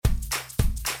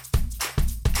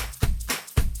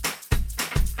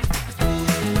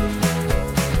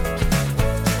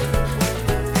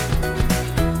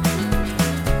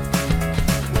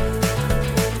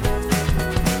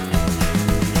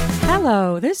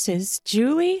This is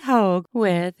Julie Hogue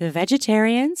with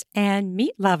Vegetarians and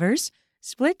Meat Lovers,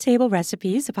 Split Table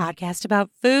Recipes, a podcast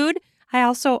about food. I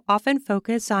also often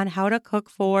focus on how to cook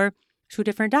for two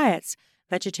different diets,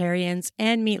 vegetarians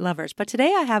and meat lovers. But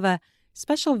today I have a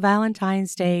special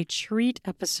Valentine's Day treat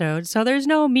episode, so there's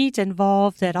no meat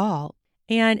involved at all.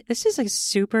 And this is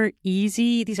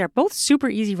these are both super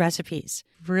easy recipes,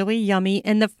 really yummy.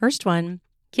 And the first one,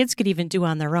 kids could even do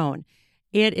on their own.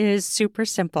 It is super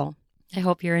simple. I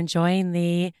hope you're enjoying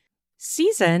the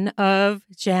season of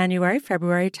January,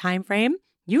 February timeframe.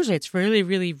 Usually it's really,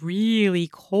 really, really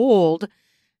cold.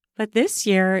 But this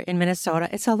year in Minnesota,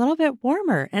 it's a little bit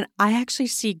warmer. And I actually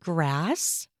see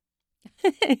grass.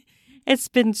 It's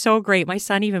been so great. My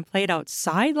son even played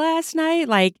outside last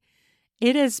night.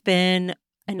 It has been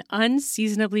an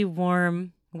unseasonably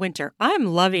warm winter. I'm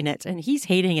loving it. And he's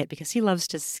hating it because he loves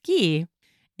to ski.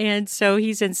 And so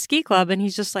he's in ski club and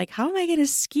he's just like, how am I going to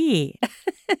ski?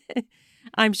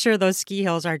 I'm sure those ski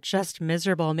hills are just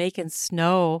miserable, making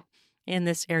snow in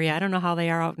this area. I don't know how they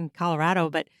are out in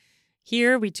Colorado, but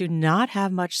here we do not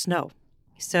have much snow.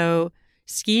 So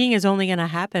skiing is only going to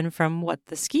happen from what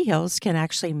the ski hills can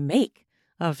actually make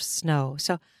of snow.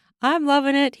 So I'm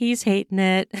loving it. He's hating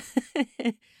it.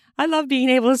 I love being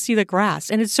able to see the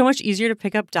grass. And it's so much easier to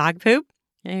pick up dog poop.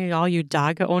 And all you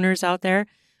dog owners out there,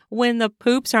 when the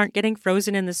poops aren't getting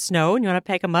frozen in the snow and you want to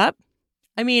pick them up.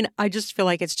 I just feel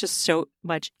like it's just so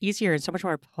much easier and so much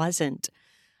more pleasant.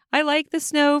 I like the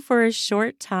snow for a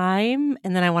short time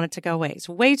and then I want it to go away. It's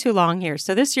way too long here.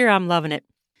 So this year I'm loving it.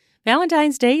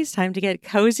 Valentine's Day is time to get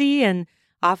cozy, and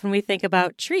often we think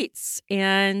about treats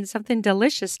and something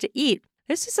delicious to eat.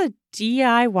 This is a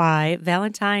DIY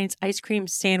Valentine's ice cream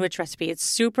sandwich recipe. It's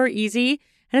super easy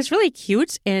and it's really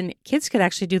cute, and kids could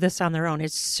actually do this on their own.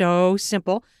 It's so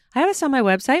simple. I have this on my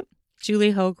website,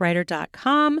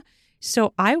 juliehoguewriter.com.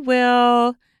 So I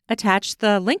will attach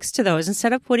the links to those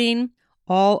instead of putting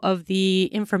all of the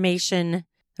information,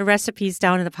 the recipes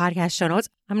down in the podcast show notes.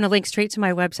 I'm going to link straight to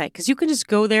my website because you can just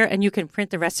go there and you can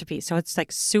print the recipe. So it's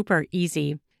super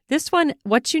easy. This one,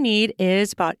 what you need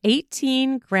is about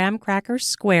 18 graham cracker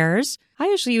squares. I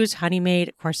usually use Honey Maid.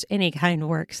 Of course, any kind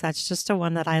works. That's just the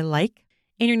one that I like.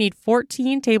 And you need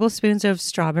 14 tablespoons of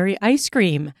strawberry ice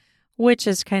cream, which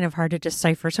is kind of hard to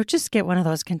decipher. So just get one of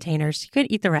those containers. You could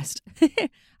eat the rest.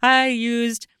 I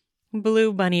used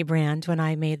Blue Bunny brand when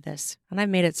I made this, and I've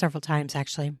made it several times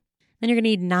actually. Then you're going to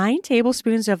need 9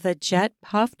 tablespoons of the jet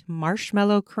puffed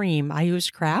marshmallow cream. I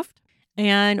used Kraft.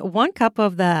 And 1 cup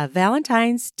of the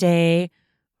Valentine's Day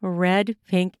red,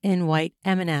 pink, and white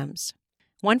M&Ms.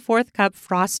 1/4 cup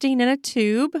frosting in a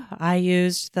tube. I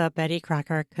used the Betty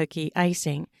Crocker cookie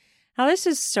icing. Now this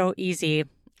is so easy.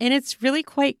 And it's really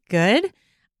quite good.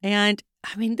 And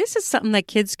this is something that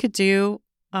kids could do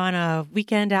on a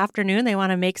weekend afternoon. They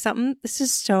want to make something. This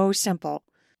is so simple.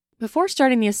 Before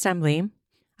starting the assembly,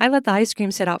 I let the ice cream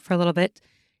sit out for a little bit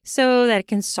so that it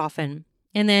can soften.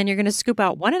 And then you're going to scoop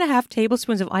out 1.5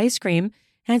 tablespoons of ice cream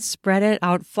and spread it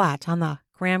out flat on the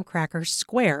graham cracker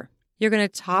square. You're going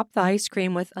to top the ice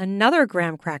cream with another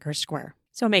graham cracker square,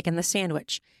 so making the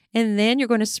sandwich. And then you're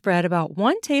going to spread about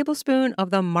 1 tablespoon of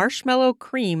the marshmallow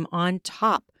cream on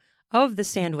top of the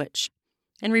sandwich.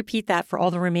 And repeat that for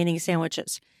all the remaining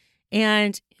sandwiches.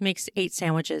 And it makes 8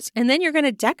 sandwiches. And then you're going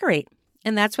to decorate.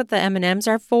 And that's what the M&Ms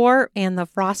are for, and the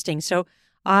frosting. So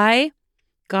I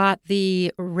got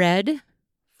the red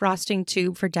frosting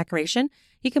tube for decoration.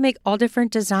 You can make all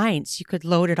different designs. You could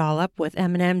load it all up with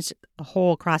M&Ms a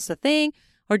whole across the thing,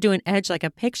 or do an edge like a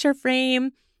picture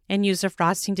frame and use the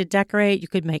frosting to decorate. You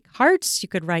could make hearts. You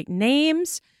could write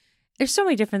names. There's so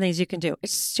many different things you can do.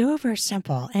 It's super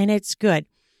simple and it's good.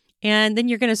 And then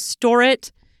you're going to store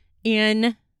it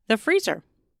in the freezer.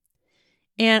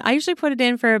 And I usually put it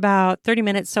in for about 30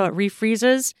 minutes so it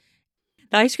refreezes.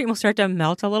 The ice cream will start to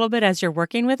melt a little bit as you're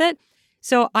working with it.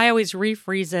 So I always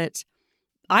refreeze it.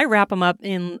 I wrap them up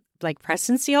in press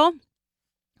and seal.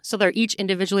 So they're each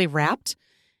individually wrapped.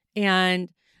 And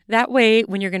that way,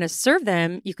 when you're going to serve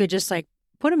them, you could just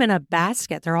put them in a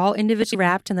basket. They're all individually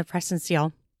wrapped in the press and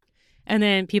seal. And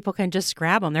then people can just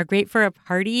grab them. They're great for a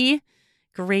party,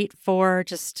 great for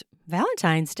just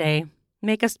Valentine's Day.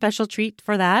 Make a special treat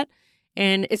for that.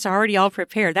 And it's already all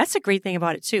prepared. That's the great thing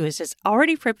about it too, is it's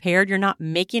already prepared. You're not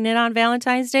making it on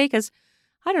Valentine's Day because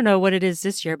I don't know what it is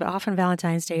this year, but often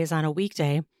Valentine's Day is on a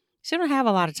weekday. So you don't have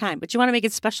a lot of time, but you want to make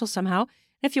it special somehow.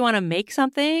 If you want to make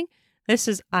something, this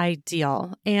is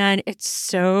ideal. And it's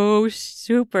so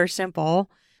super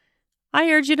simple. I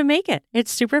urge you to make it.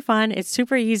 It's super fun. It's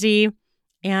super easy.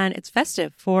 And it's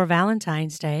festive for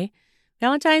Valentine's Day.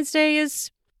 Valentine's Day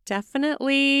is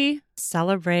definitely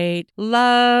celebrate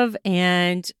love.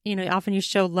 And, often you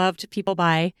show love to people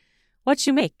by what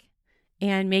you make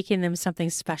and making them something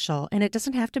special. And it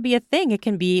doesn't have to be a thing. It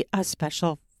can be a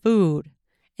special food.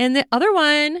 And the other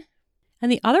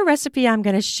recipe I'm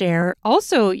going to share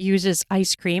also uses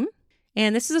ice cream.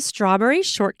 And this is a strawberry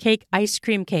shortcake ice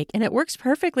cream cake. And it works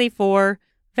perfectly for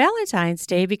Valentine's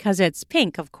Day because it's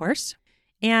pink, of course.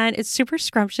 And it's super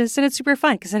scrumptious and it's super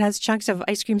fun because it has chunks of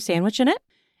ice cream sandwich in it.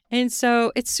 And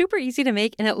so it's super easy to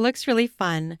make and it looks really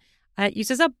fun. It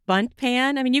uses a bundt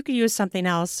pan. I mean, you could use something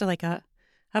else, so like a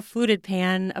fluted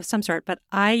pan of some sort, but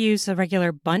I use a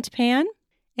regular bundt pan.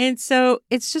 And so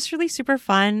it's just really super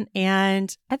fun.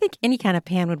 And I think any kind of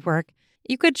pan would work.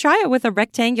 You could try it with a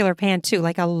rectangular pan too,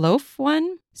 like a loaf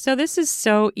one. So this is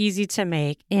so easy to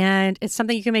make. And it's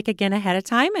something you can make again ahead of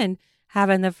time and have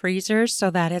in the freezer so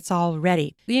that it's all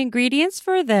ready. The ingredients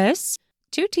for this,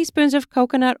 2 teaspoons of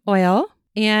coconut oil.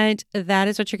 And that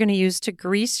is what you're going to use to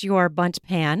grease your bundt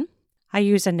pan. I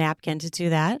use a napkin to do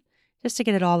that, just to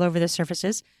get it all over the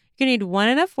surfaces. You're going to need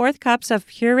 1 1/4 cups of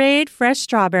pureed fresh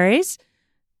strawberries.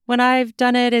 When I've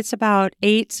done it, it's about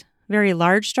 8 very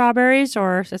large strawberries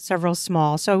or several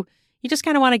small. So you just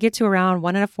kind of want to get to around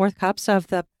 1 1/4 cups of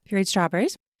the pureed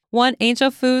strawberries. 1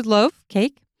 angel food loaf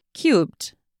cake,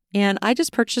 cubed. And I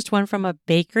just purchased one from a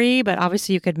bakery, but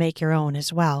obviously you could make your own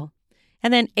as well.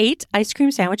 And then 8 ice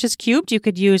cream sandwiches cubed. You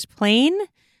could use plain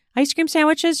ice cream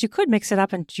sandwiches. You could mix it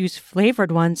up and use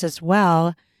flavored ones as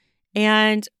well.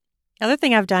 And the other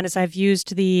thing I've done is I've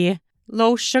used the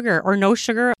low sugar or no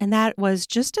sugar, and that was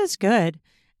just as good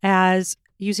as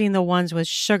using the ones with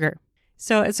sugar.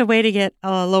 So it's a way to get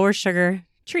a lower sugar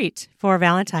treat for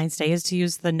Valentine's Day is to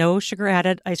use the no sugar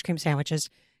added ice cream sandwiches.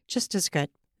 Just as good.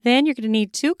 Then you're going to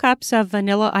need 2 cups of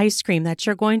vanilla ice cream that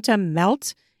you're going to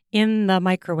melt in the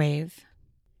microwave.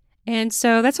 And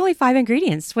so that's only 5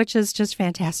 ingredients, which is just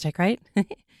fantastic, right?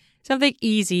 Something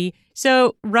easy.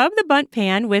 So rub the bundt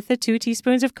pan with the 2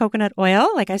 teaspoons of coconut oil.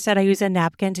 Like I said, I use a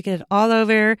napkin to get it all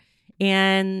over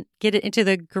and get it into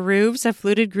the grooves, the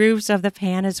fluted grooves of the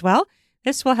pan as well.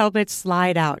 This will help it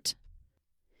slide out.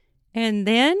 And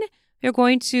then you're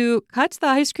going to cut the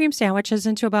ice cream sandwiches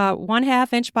into about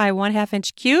 1/2 inch by 1/2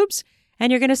 inch cubes,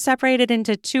 and you're going to separate it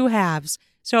into 2 halves.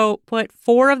 So put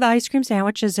 4 of the ice cream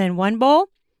sandwiches in one bowl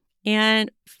and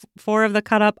 4 of the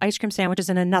cut up ice cream sandwiches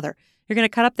in another. You're going to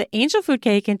cut up the angel food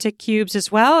cake into cubes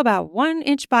as well, about 1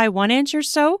 inch by 1 inch or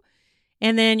so.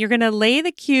 And then you're going to lay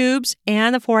the cubes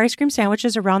and the 4 ice cream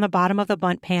sandwiches around the bottom of the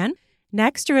bundt pan.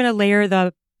 Next, you're going to layer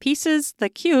the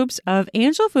cubes of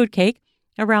angel food cake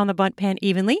around the bundt pan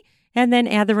evenly, and then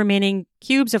add the remaining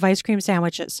cubes of ice cream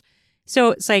sandwiches.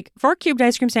 So it's like 4 cubed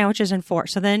ice cream sandwiches and 4.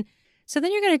 So then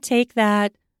you're going to take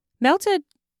that melted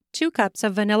 2 cups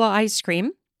of vanilla ice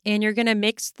cream, and you're going to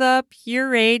mix the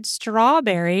pureed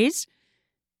strawberries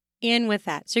in with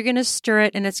that. So you're going to stir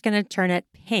it, and it's going to turn it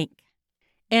pink.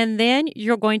 And then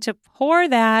you're going to pour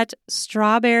that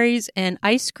strawberries and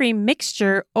ice cream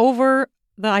mixture over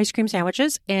the ice cream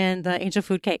sandwiches and the angel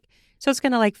food cake. So it's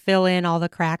going to fill in all the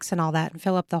cracks and all that and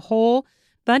fill up the whole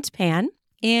bundt pan.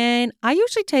 And I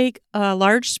usually take a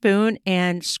large spoon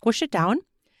and squish it down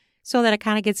so that it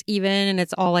kind of gets even and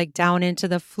it's all down into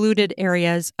the fluted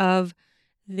areas of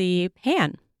the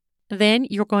pan. Then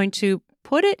you're going to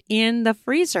put it in the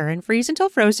freezer and freeze until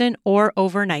frozen or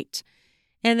overnight.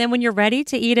 And then when you're ready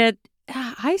to eat it,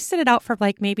 I set it out for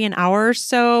maybe an hour or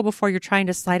so before you're trying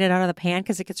to slide it out of the pan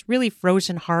because it gets really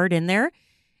frozen hard in there.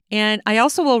 And I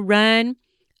also will run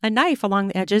a knife along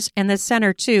the edges and the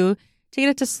center too to get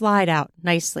it to slide out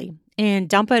nicely. And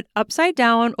dump it upside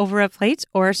down over a plate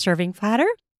or a serving platter.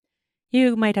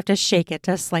 You might have to shake it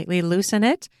to slightly loosen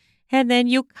it. And then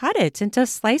you cut it into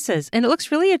slices. And it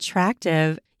looks really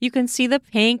attractive. You can see the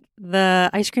pink. The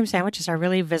ice cream sandwiches are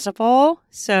really visible.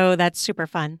 So that's super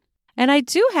fun. And I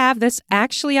do have this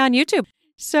actually on YouTube.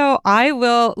 So I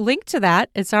will link to that.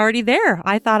 It's already there.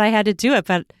 I thought I had to do it,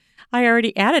 but I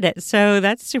already added it. So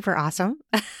that's super awesome.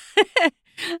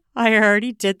 I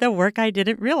already did the work. I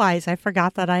didn't realize. I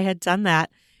forgot that I had done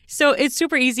that. So it's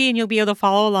super easy and you'll be able to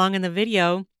follow along in the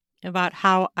video about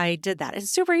how I did that. It's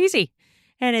super easy.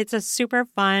 And it's a super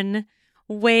fun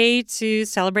way to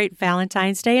celebrate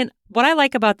Valentine's Day. And what I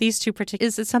like about these two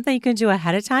is it's something you can do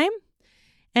ahead of time.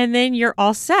 And then you're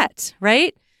all set,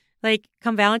 right?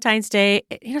 Come Valentine's Day,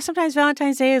 sometimes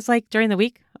Valentine's Day is during the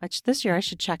week, which this year I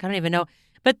should check. I don't even know.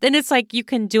 But then it's you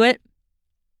can do it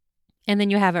and then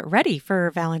you have it ready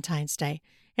for Valentine's Day.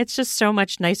 It's just so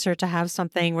much nicer to have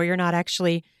something where you're not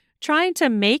actually trying to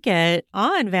make it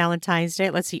on Valentine's Day.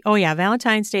 Let's see. Oh, yeah.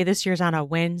 Valentine's Day this year is on a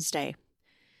Wednesday.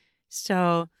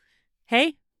 So,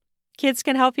 hey, kids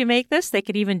can help you make this. They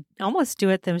could even almost do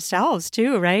it themselves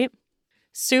too, right?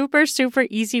 Super, super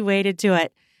easy way to do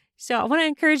it. So I want to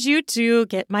encourage you to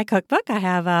get my cookbook. I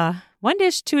have a 1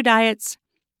 Dish, 2 Diets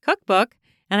cookbook,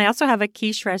 and I also have a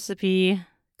quiche recipe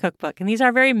cookbook. And these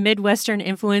are very Midwestern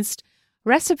influenced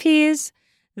recipes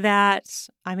that,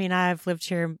 I've lived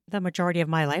here the majority of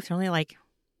my life. Only like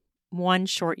one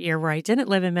short year where I didn't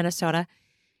live in Minnesota.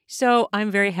 So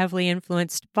I'm very heavily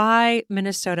influenced by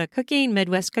Minnesota cooking,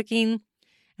 Midwest cooking,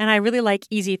 and I really like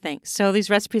easy things. So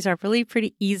these recipes are really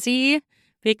pretty easy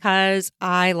because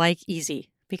I like easy.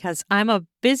 Because I'm a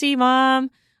busy mom,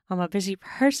 I'm a busy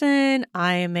person,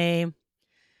 I am a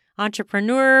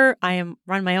entrepreneur,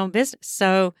 run my own business.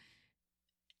 So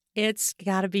it's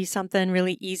got to be something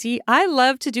really easy. I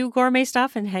love to do gourmet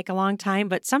stuff and take a long time,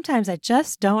 but sometimes I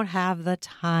just don't have the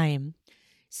time.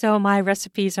 So my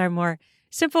recipes are more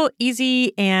simple,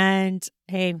 easy, and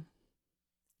hey,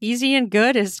 easy and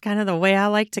good is kind of the way I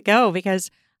like to go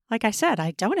because, like I said,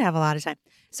 I don't have a lot of time.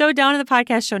 So down in the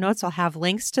podcast show notes, I'll have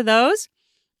links to those.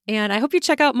 And I hope you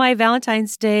check out my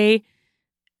Valentine's Day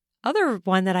other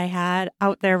one that I had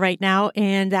out there right now.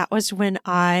 And that was when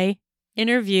I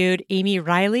interviewed Amy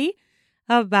Riley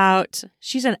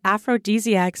she's an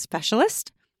aphrodisiac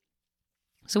specialist.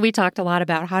 So we talked a lot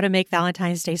about how to make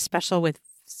Valentine's Day special with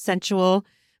sensual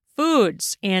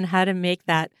foods and how to make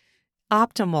that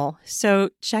optimal. So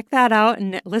check that out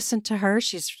and listen to her.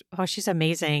 She's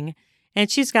amazing. And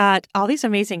she's got all these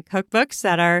amazing cookbooks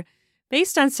that are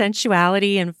based on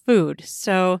sensuality and food.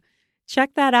 So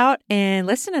check that out and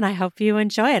listen, and I hope you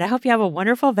enjoy it. I hope you have a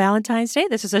wonderful Valentine's Day.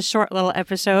 This is a short little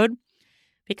episode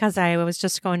because I was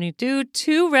just going to do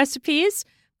 2 recipes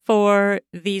for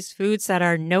these foods that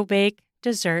are no-bake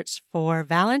desserts for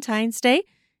Valentine's Day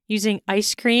using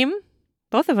ice cream.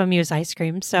 Both of them use ice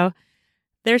cream. So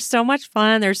they're so much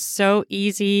fun. They're so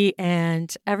easy,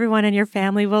 and everyone in your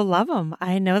family will love them.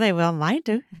 I know they will. Mine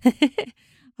do.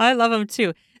 I love them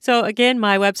too. So again,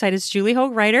 my website is Julie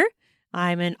Hogue Writer.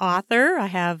 I'm an author. I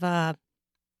have a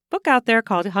book out there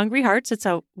called Hungry Hearts. It's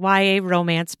a YA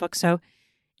romance book. So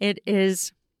it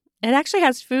actually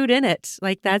has food in it.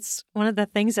 Like that's one of the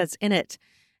things that's in it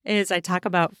is I talk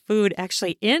about food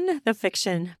actually in the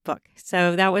fiction book.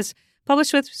 So that was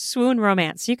published with Swoon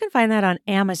Romance. You can find that on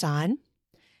Amazon.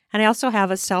 And I also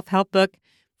have a self-help book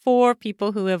for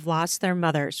people who have lost their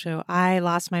mothers. So I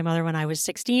lost my mother when I was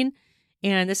 16.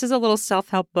 And this is a little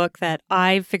self-help book that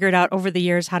I've figured out over the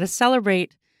years how to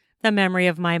celebrate the memory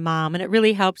of my mom. And it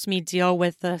really helps me deal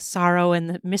with the sorrow and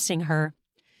the missing her,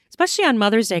 especially on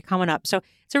Mother's Day coming up. So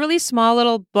it's a really small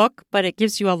little book, but it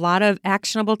gives you a lot of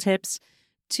actionable tips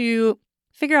to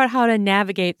figure out how to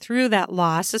navigate through that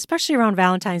loss, especially around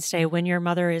Valentine's Day when your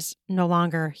mother is no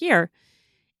longer here.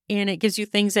 And it gives you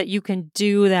things that you can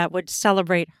do that would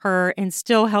celebrate her and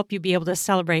still help you be able to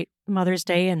celebrate Mother's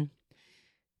Day and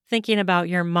thinking about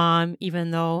your mom,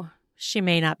 even though she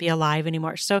may not be alive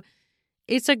anymore. So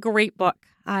it's a great book.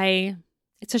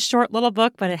 It's a short little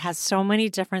book, but it has so many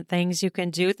different things you can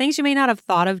do, things you may not have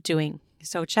thought of doing.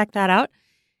 So check that out.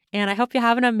 And I hope you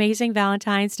have an amazing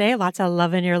Valentine's Day. Lots of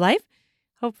love in your life.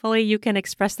 Hopefully you can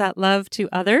express that love to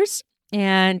others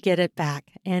and get it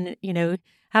back and,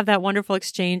 have that wonderful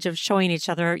exchange of showing each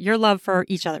other your love for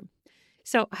each other.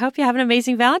 So I hope you have an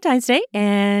amazing Valentine's Day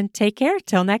and take care.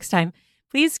 Till next time.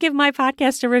 Please give my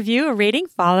podcast a review, a rating,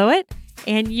 follow it,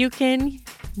 and you can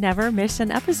never miss an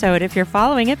episode if you're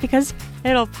following it because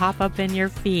it'll pop up in your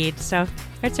feed. So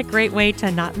it's a great way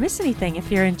to not miss anything if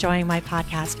you're enjoying my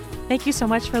podcast. Thank you so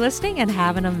much for listening and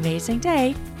have an amazing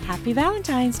day. Happy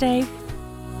Valentine's Day.